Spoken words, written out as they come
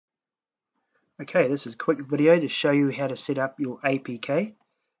Okay, this is a quick video to show you how to set up your APK.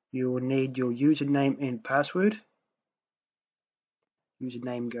 You will need your username and password.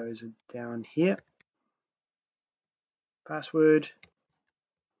 Username goes down here. Password.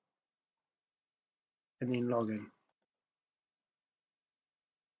 And then login.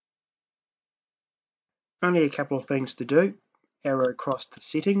 Only a couple of things to do. Arrow across to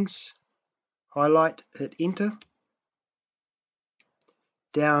settings. Highlight, hit enter.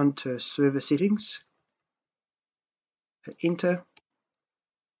 Down to server settings. Hit enter.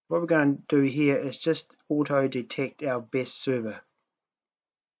 What we're going to do here is just auto detect our best server.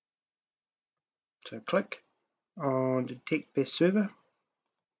 So click on detect best server.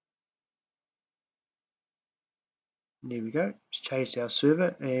 There we go. It's changed our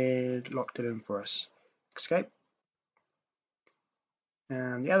server and locked it in for us. Escape.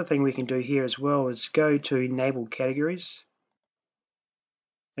 The other thing we can do here as well is go to enable categories,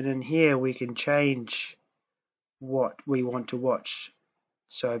 and in here we can change what we want to watch.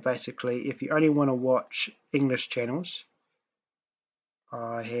 So basically, if you only want to watch English channels,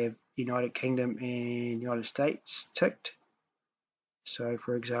 I have United Kingdom and United States ticked. So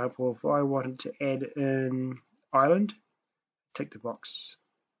for example, if I wanted to add in Ireland, tick the box,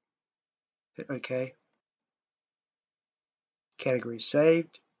 hit OK. Category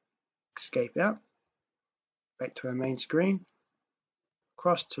saved, escape out, back to our main screen,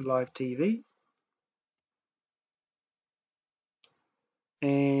 across to live TV,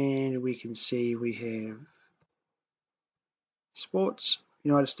 and we can see we have sports,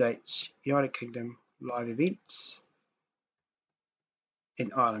 United States, United Kingdom, live events,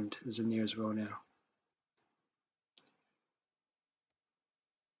 and Ireland is in there as well now.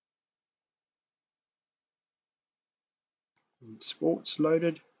 And sports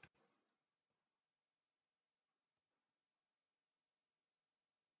loaded.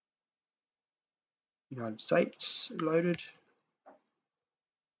 United States loaded.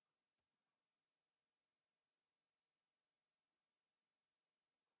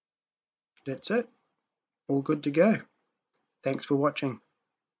 That's it. All good to go. Thanks for watching.